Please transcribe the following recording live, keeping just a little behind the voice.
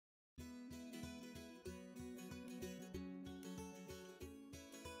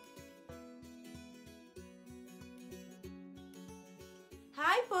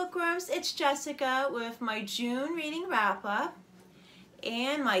Hi Bookworms, it's Jessica with my June reading wrap-up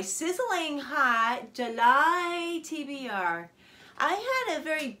and my sizzling hot July TBR. I had a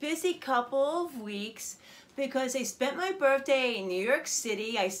very busy couple of weeks because I spent my birthday in New York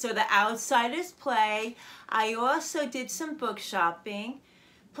City. I saw The Outsiders play. I also did some book shopping.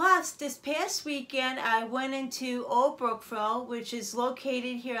 Plus, this past weekend I went into Old Brookville, which is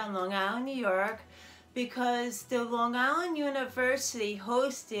located here on Long Island, New York, because the Long Island University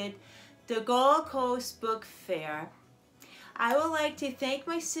hosted the Gold Coast Book Fair. I would like to thank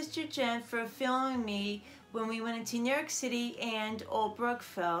my sister Jen for filming me when we went into New York City and Old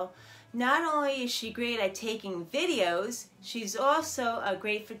Brookville. Not only is she great at taking videos, she's also a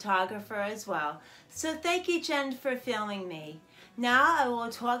great photographer as well. So thank you, Jen, for filming me. Now I will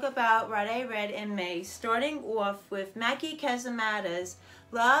talk about what I read in May, starting off with Maki Kashimada's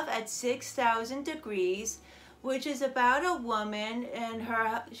Love at 6,000 Degrees, which is about a woman and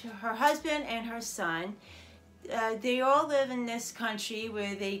her husband and her son. They all live in this country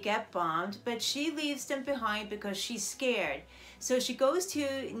where they get bombed, but she leaves them behind because she's scared. So she goes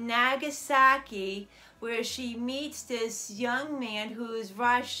to Nagasaki, where she meets this young man who is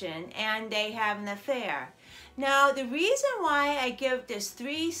Russian, and they have an affair. Now, the reason why I give this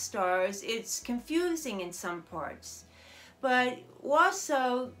 3 stars, it's confusing in some parts. But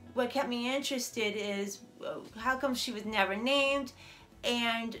also, what kept me interested is how come she was never named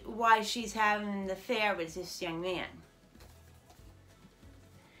and why she's having an affair with this young man.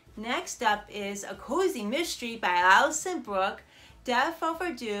 Next up is A Cozy Mystery by Allison, Brook, Death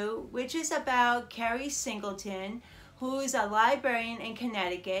Overdue, which is about Carrie Singleton, who's a librarian in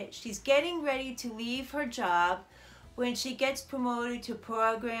Connecticut. She's getting ready to leave her job when she gets promoted to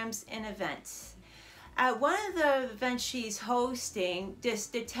programs and events. At one of the events she's hosting, this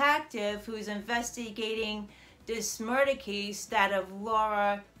detective who's investigating this murder case, that of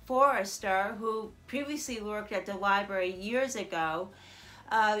Laura Forrester, who previously worked at the library years ago,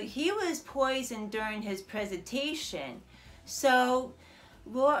 he was poisoned during his presentation. So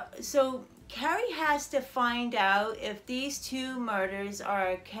Carrie has to find out if these 2 murders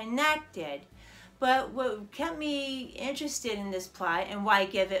are connected. But what kept me interested in this plot and why I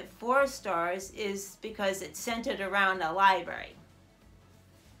give it 4 stars is because it's centered around a library.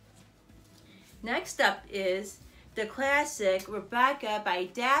 Next up is the classic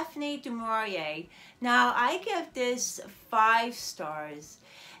Rebecca-Daphne Du Maurier. Now, I give this 5 stars.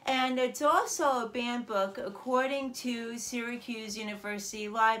 And it's also a banned book according to Syracuse University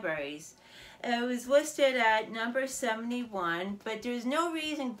Libraries. It was listed at number 71, but there's no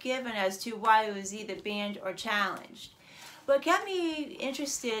reason given as to why it was either banned or challenged. What kept me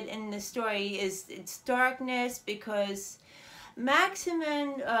interested in the story is its darkness, because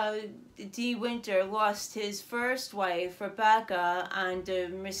Maximum D. Winter lost his first wife, Rebecca, under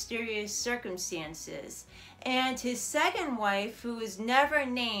mysterious circumstances. And his second wife, who is never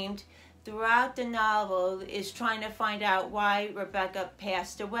named throughout the novel, is trying to find out why Rebecca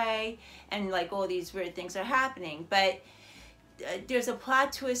passed away, and like all these weird things are happening. But there's a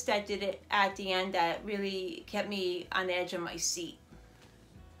plot twist that did it at the end that really kept me on the edge of my seat.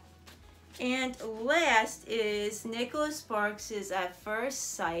 And last is Nicholas Sparks' At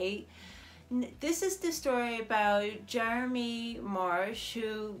First Sight. This is the story about Jeremy Marsh,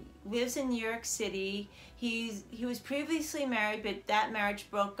 who lives in New York City. He was previously married, but that marriage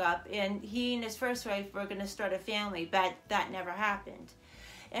broke up, and he and his first wife were going to start a family, but that never happened.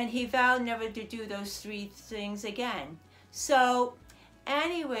 And he vowed never to do those 3 things again. So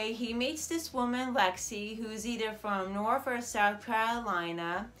anyway, he meets this woman, Lexi, who's either from North or South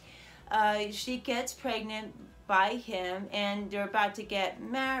Carolina. She gets pregnant by him, and they're about to get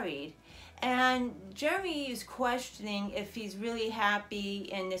married. And Jeremy is questioning if he's really happy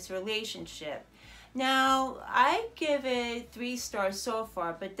in this relationship. Now, I give it 3 stars so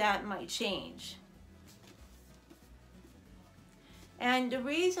far, but that might change. And the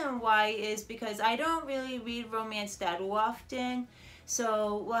reason why is because I don't really read romance that often,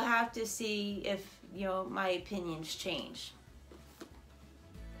 so we'll have to see if, my opinions change.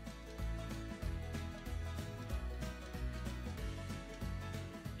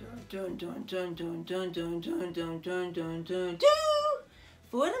 Dun dun dun dun dun dun dun dun dun dun dun.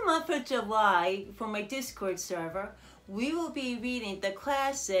 For the month of July, for my Discord server, we will be reading the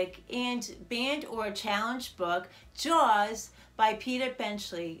classic and banned or challenged book Jaws by Peter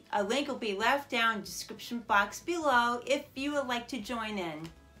Benchley. A link will be left down in the description box below if you would like to join in.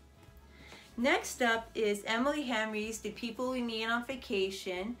 Next up is Emily Henry's The People We Meet on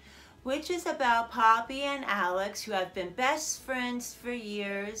Vacation, which is about Poppy and Alex, who have been best friends for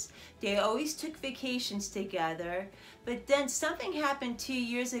years. They always took vacations together, but then something happened 2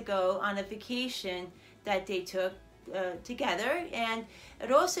 years ago on a vacation that they took together, and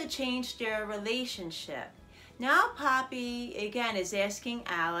it also changed their relationship. Now Poppy again is asking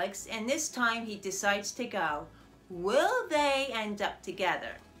Alex, and this time he decides to go. Will they end up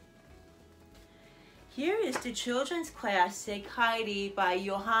together? Here is the children's classic Heidi by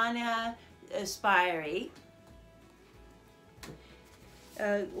Johanna Spyri.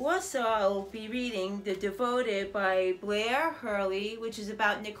 Also, I'll be reading The Devoted by Blair Hurley, which is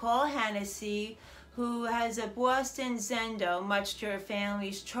about Nicole Hennessy, who has a Boston Zendo, much to her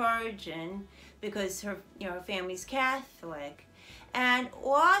family's chagrin, because her family's Catholic. And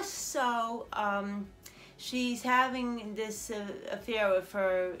also, she's having this affair with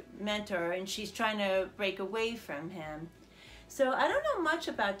her mentor, and she's trying to break away from him. So I don't know much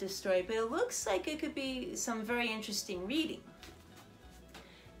about this story, but it looks like it could be some very interesting reading.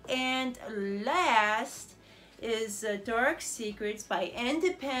 And last is Dark Secrets by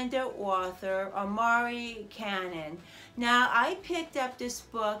independent author Omari Cannon. Now, I picked up this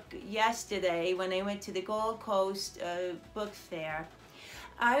book yesterday when I went to the Gold Coast book fair.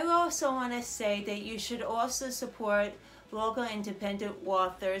 I also want to say that you should also support local independent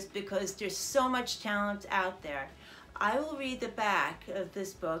authors because there's so much talent out there. I will read the back of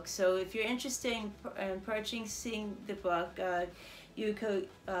this book, so if you're interested in purchasing the book, you could.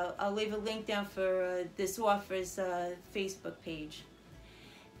 I'll leave a link down for this author's Facebook page.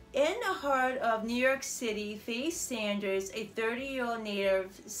 In the heart of New York City, Faith Sanders, a 30-year-old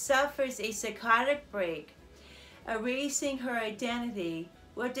native, suffers a psychotic break, erasing her identity.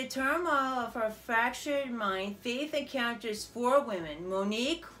 With the turmoil of her fractured mind, Faith encounters 4 women: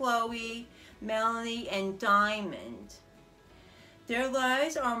 Monique, Chloe, Melanie, and Diamond. Their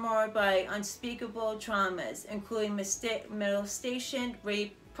lives are marred by unspeakable traumas, including molestation,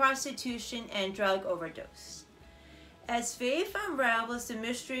 rape, prostitution, and drug overdose. As Faith unravels the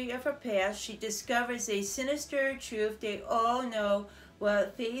mystery of her past, she discovers a sinister truth they all know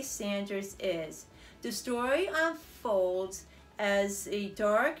what Faith Sanders is. The story unfolds as a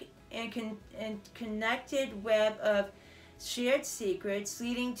dark and connected web of shared secrets,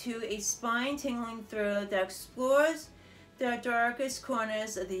 leading to a spine-tingling thriller that explores the darkest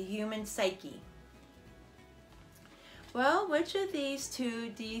corners of the human psyche. Well, which of these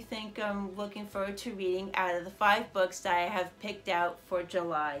 2 do you think I'm looking forward to reading out of the 5 books that I have picked out for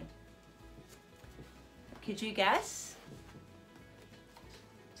July? Could you guess?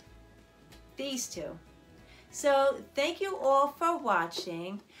 These 2. So, thank you all for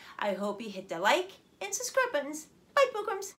watching. I hope you hit the like and subscribe buttons. Bye, Bookworms!